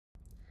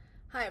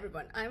Hi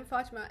everyone, I'm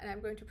Fatima and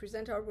I'm going to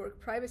present our work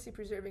Privacy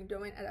Preserving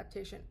Domain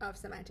Adaptation of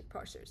Semantic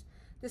Parsers.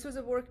 This was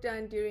a work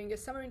done during a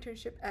summer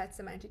internship at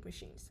Semantic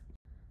Machines.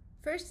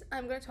 First,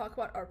 I'm going to talk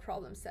about our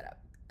problem setup.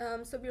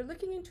 So we're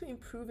looking into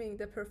improving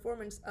the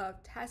performance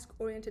of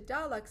task-oriented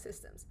dialogue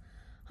systems.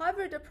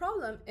 However, the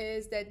problem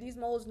is that these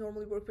models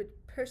normally work with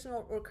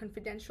personal or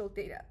confidential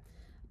data.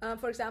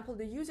 For example,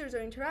 the users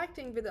are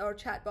interacting with our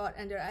chatbot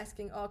and they're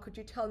asking, oh, could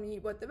you tell me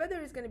what the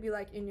weather is going to be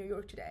like in New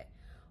York today?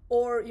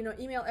 Or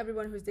email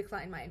everyone who's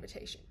declined my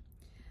invitation.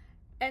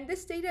 And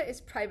this data is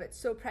private,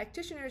 so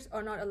practitioners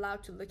are not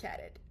allowed to look at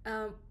it.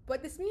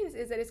 What this means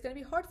is that it's going to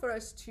be hard for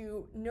us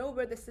to know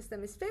where the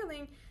system is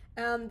failing,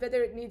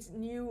 whether it needs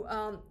new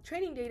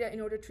training data in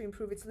order to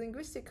improve its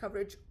linguistic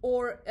coverage,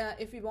 or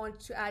if we want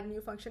to add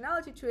new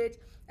functionality to it,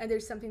 and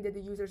there's something that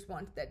the users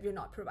want that we're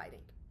not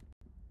providing.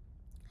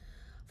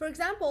 For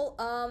example,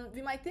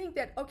 we might think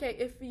that, okay,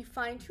 if we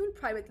fine-tune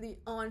privately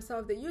on some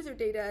of the user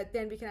data,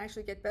 then we can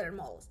actually get better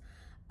models.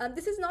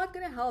 This is not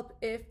going to help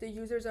if the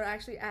users are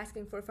actually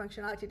asking for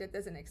functionality that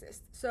doesn't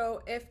exist.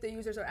 So if the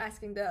users are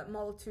asking the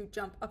model to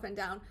jump up and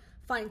down,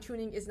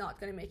 fine-tuning is not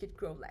going to make it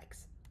grow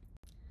legs.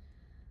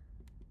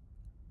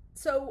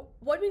 So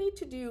what we need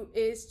to do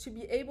is to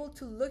be able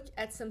to look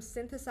at some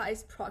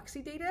synthesized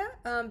proxy data,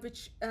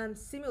 which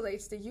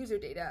simulates the user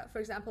data. For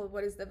example,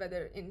 what is the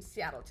weather in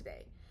Seattle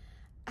today?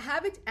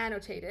 Have it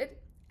annotated,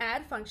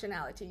 add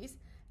functionalities,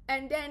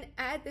 and then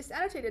add this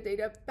annotated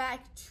data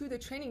back to the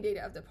training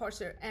data of the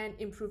parser and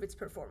improve its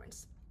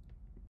performance.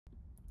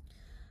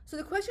 So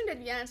the question that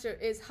we answer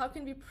is, how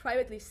can we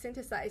privately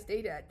synthesize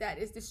data that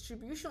is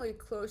distributionally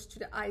close to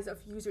the eyes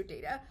of user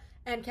data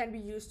and can be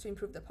used to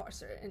improve the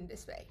parser in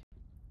this way?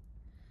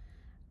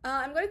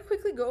 I'm going to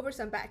quickly go over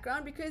some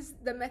background because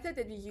the method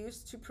that we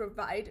use to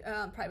provide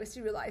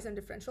privacy relies on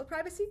differential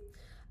privacy.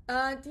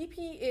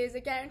 DP is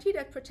a guarantee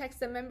that protects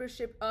the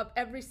membership of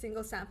every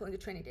single sample in the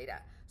training data.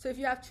 So if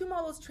you have two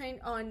models trained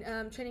on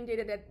training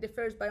data that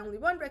differs by only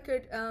one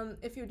record,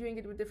 if you're doing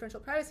it with differential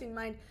privacy in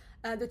mind,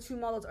 the two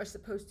models are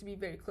supposed to be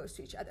very close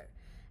to each other.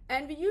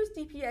 And we use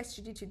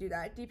DP-SGD to do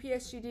that.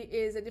 DP-SGD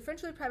is a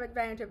differentially private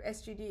variant of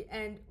SGD,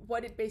 and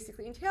what it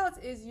basically entails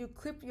is you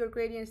clip your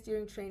gradients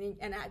during training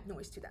and add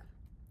noise to them.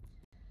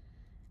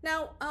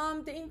 Now,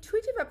 the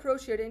intuitive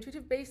approach here, the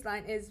intuitive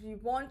baseline, is we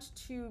want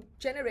to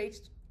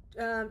generate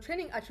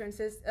training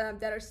utterances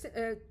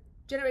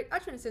generate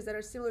utterances that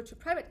are similar to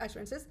private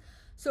utterances.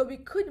 So we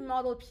could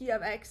model P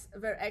of X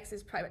where X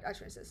is private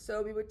utterances.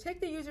 So we would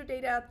take the user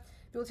data,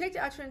 we will take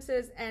the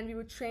utterances, and we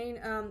would train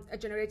a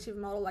generative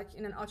model like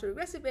in an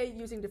autoregressive way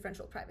using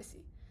differential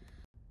privacy.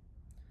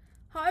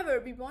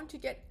 However, we want to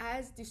get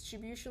as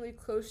distributionally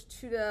close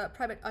to the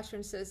private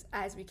utterances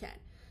as we can.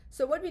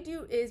 So what we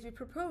do is we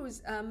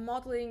propose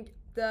modeling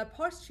the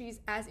parse trees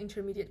as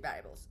intermediate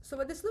variables. So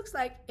what this looks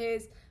like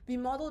is we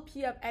model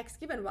P of X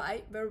given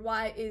Y, where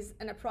Y is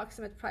an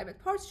approximate private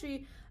parse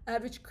tree,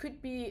 which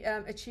could be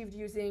achieved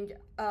using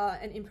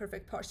an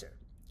imperfect parser.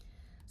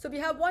 So we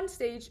have one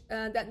stage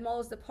that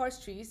models the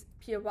parse trees,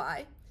 P of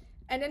Y,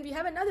 and then we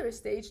have another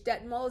stage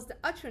that models the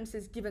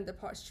utterances given the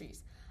parse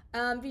trees.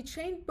 We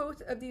trained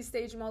both of these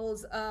stage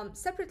models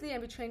separately,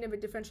 and we trained them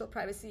with differential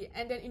privacy.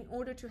 And then in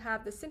order to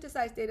have the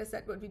synthesized data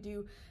set, what we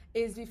do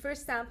is we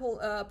first sample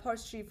a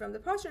parse tree from the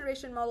parse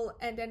generation model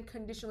and then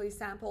conditionally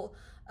sample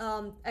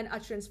an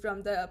utterance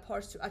from the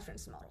parse to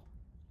utterance model.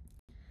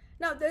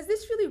 Now, does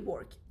this really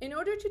work? In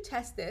order to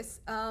test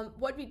this,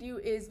 what we do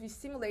is we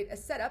simulate a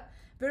setup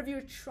where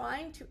we're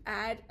trying to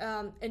add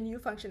a new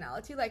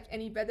functionality, like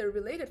any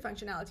weather-related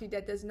functionality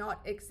that does not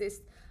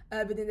exist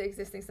within the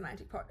existing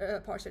semantic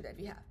parser that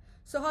we have.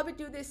 So how we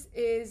do this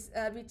is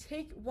we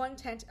take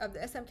 1/10 of the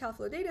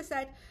SMCalflow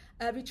dataset,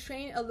 we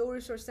train a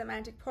low-resource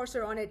semantic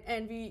parser on it,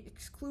 and we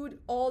exclude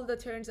all the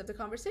turns of the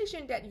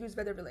conversation that use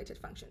weather-related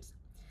functions.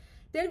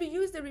 Then we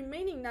use the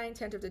remaining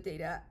 9/10 of the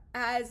data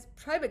as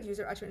private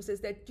user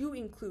utterances that do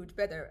include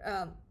weather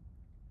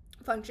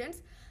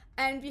functions,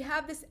 and we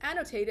have this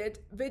annotated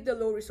with the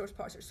low-resource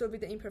parser, so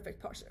with the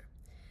imperfect parser.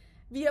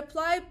 We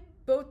apply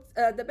both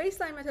the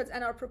baseline methods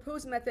and our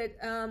proposed method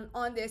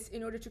on this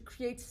in order to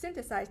create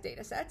synthesized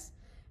data sets.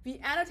 We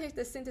annotate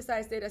the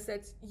synthesized data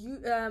sets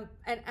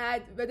and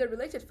add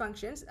weather-related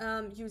functions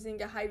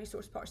using a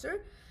high-resource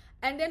parser.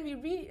 And then we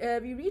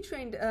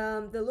retrained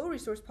the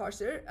low-resource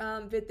parser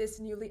with this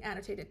newly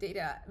annotated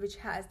data, which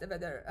has the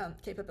weather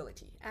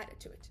capability added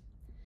to it.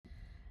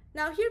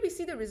 Now here we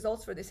see the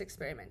results for this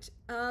experiment.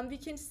 We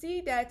can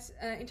see that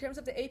in terms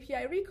of the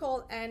API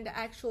recall and the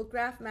actual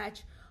graph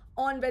match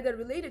on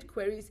weather-related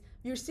queries,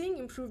 you're seeing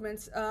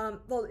improvements.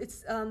 Well,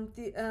 it's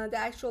the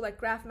actual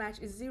graph match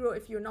is 0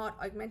 if you're not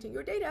augmenting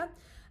your data.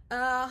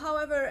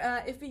 However,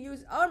 if we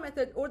use our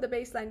method or the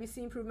baseline, we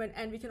see improvement,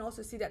 and we can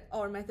also see that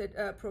our method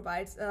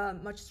provides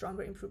much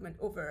stronger improvement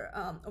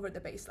over the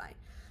baseline.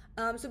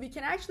 So we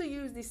can actually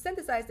use the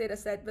synthesized data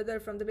set, whether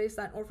from the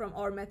baseline or from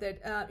our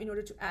method, in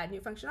order to add new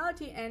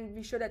functionality, and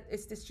we show that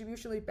it's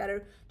distributionally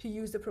better to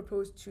use the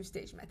proposed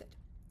two-stage method.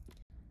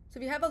 So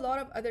we have a lot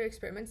of other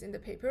experiments in the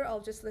paper. I'll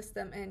just list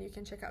them and you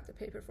can check out the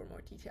paper for more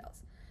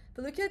details.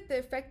 We look at the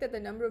effect that the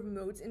number of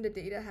modes in the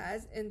data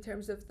has in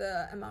terms of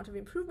the amount of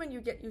improvement you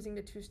get using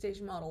the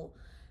two-stage model.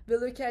 We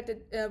look at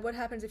what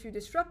happens if you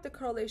disrupt the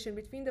correlation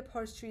between the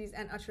parse trees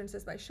and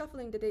utterances by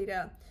shuffling the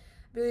data.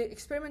 We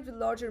experiment with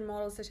larger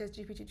models such as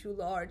GPT-2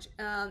 large.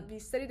 We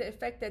study the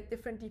effect that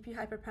different DP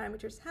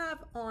hyperparameters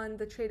have on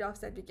the trade-offs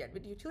that we get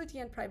with utility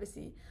and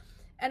privacy.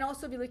 And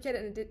also we look at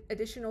an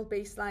additional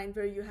baseline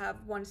where you have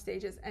one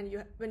stages,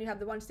 and when you have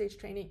the one-stage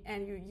training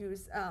and you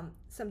use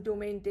some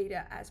domain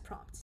data as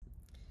prompts.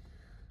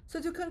 So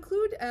to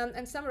conclude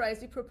and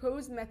summarize, we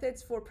propose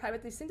methods for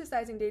privately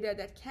synthesizing data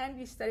that can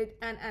be studied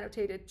and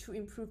annotated to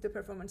improve the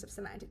performance of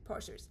semantic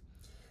parsers.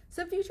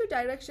 Some future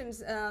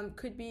directions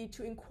could be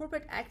to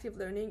incorporate active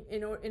learning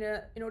in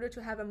order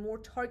to have a more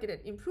targeted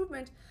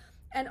improvement,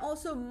 and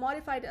also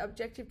modify the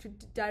objective to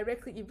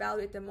directly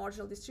evaluate the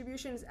marginal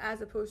distributions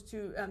as opposed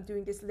to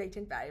doing this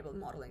latent variable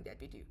modeling that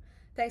we do.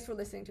 Thanks for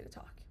listening to the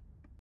talk.